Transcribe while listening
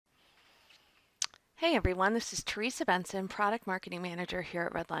Hey everyone, this is Teresa Benson, Product Marketing Manager here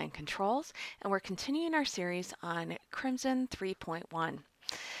at Redline Controls, and we're continuing our series on Crimson 3.1.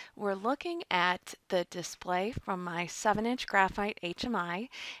 We're looking at the display from my 7-inch graphite HMI,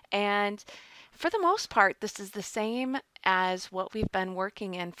 and for the most part, this is the same as what we've been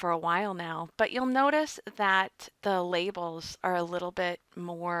working in for a while now, but you'll notice that the labels are a little bit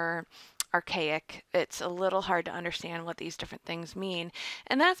more archaic. It's a little hard to understand what these different things mean.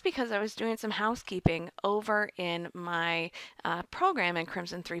 And that's because I was doing some housekeeping over in my program in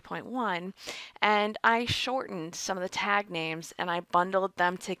Crimson 3.1, and I shortened some of the tag names and I bundled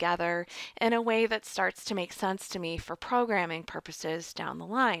them together in a way that starts to make sense to me for programming purposes down the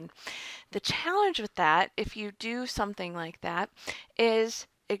line. The challenge with that, if you do something like that, is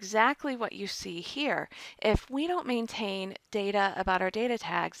exactly what you see here. If we don't maintain data about our data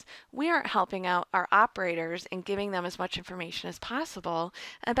tags, we aren't helping out our operators and giving them as much information as possible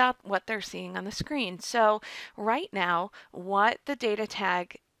about what they're seeing on the screen. So right now, what the data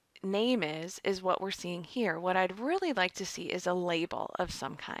tag name is what we're seeing here. What I'd really like to see is a label of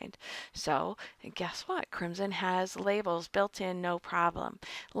some kind. So guess what? Crimson has labels built in, no problem.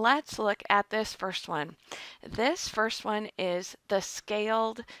 Let's look at this first one. This first one is the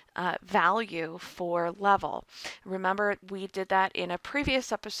scaled value for level. Remember, we did that in a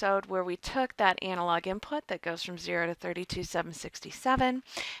previous episode where we took that analog input that goes from 0 to 32,767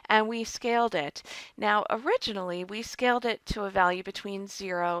 and we scaled it. Now, originally, we scaled it to a value between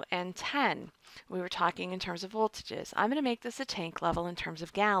 0 and 10. We were talking in terms of voltages. I'm going to make this a tank level in terms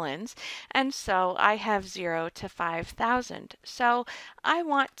of gallons, and so I have 0 to 5,000. So I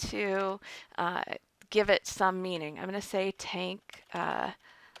want to give it some meaning. I'm going to say tank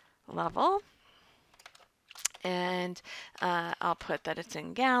level, and I'll put that it's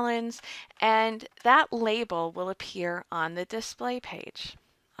in gallons, and that label will appear on the display page.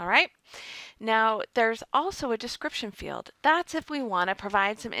 All right. Now, there's also a description field. That's if we want to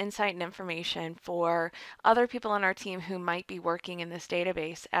provide some insight and information for other people on our team who might be working in this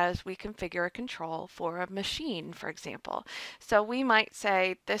database as we configure a control for a machine, for example. So we might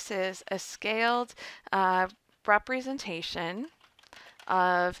say this is a scaled representation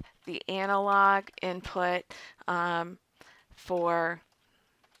of the analog input for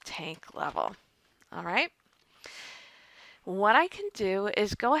tank level. All right. What I can do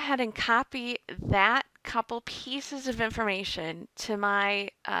is go ahead and copy that couple pieces of information to my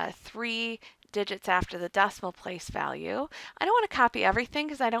 3 digits after the decimal place value. I don't want to copy everything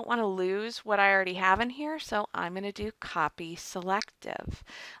because I don't want to lose what I already have in here, so I'm going to do copy selective.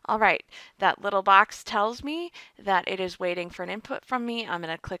 All right, that little box tells me that it is waiting for an input from me. I'm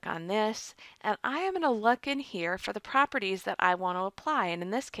going to click on this, and I am going to look in here for the properties that I want to apply, and in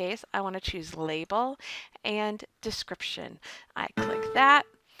this case, I want to choose label and description. I click that,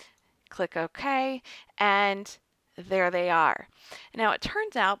 click OK, and there they are. Now it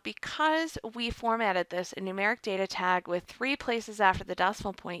turns out because we formatted this a numeric data tag with 3 places after the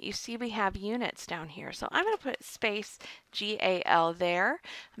decimal point, you see we have units down here. So I'm going to put space GAL there.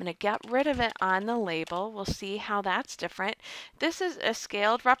 I'm going to get rid of it on the label. We'll see how that's different. This is a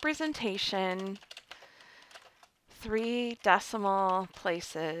scaled representation, 3 decimal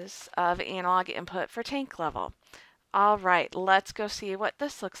places of analog input for tank level. All right, let's go see what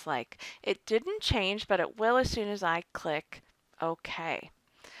this looks like. It didn't change, but it will as soon as I click OK.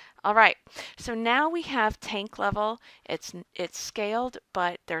 All right, so now we have tank level. It's scaled,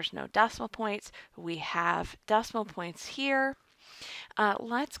 but there's no decimal points. We have decimal points here.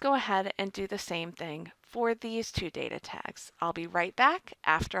 Let's go ahead and do the same thing for these 2 data tags. I'll be right back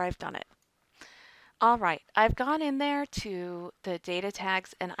after I've done it. All right, I've gone in there to the data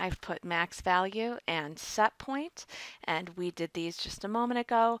tags and I've put max value and set point, and we did these just a moment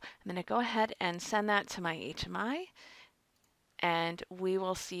ago. I'm going to go ahead and send that to my HMI, and we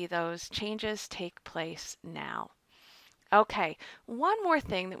will see those changes take place now. Okay, one more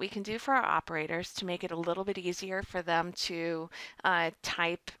thing that we can do for our operators to make it a little bit easier for them to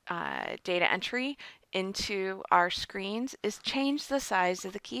type data entry into our screens is change the size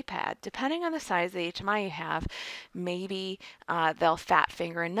of the keypad. Depending on the size of the HMI you have, maybe they'll fat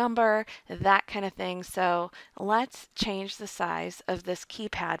finger a number, that kind of thing. So let's change the size of this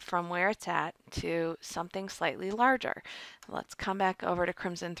keypad from where it's at to something slightly larger. Let's come back over to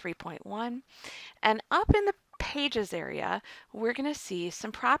Crimson 3.1, and up in the Pages area, we're going to see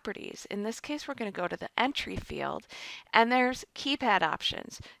some properties. In this case, we're going to go to the entry field, and there's keypad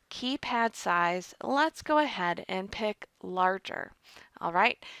options. Keypad size, let's go ahead and pick larger. All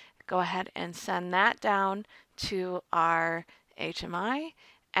right, go ahead and send that down to our HMI,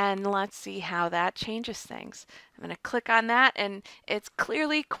 And let's see how that changes things. I'm going to click on that, and it's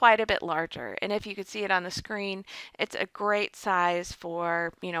clearly quite a bit larger. And if you could see it on the screen, it's a great size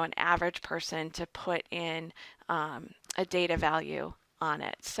for, an average person to put in a data value on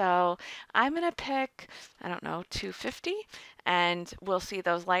it. So I'm going to pick, I don't know, 250, and we'll see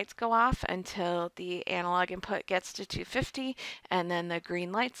those lights go off until the analog input gets to 250, and then the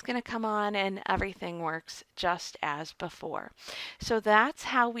green light's going to come on and everything works just as before. So that's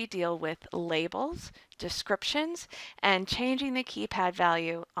how we deal with labels, descriptions, and changing the keypad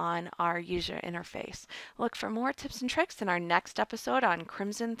value on our user interface. Look for more tips and tricks in our next episode on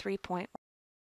Crimson 3.1.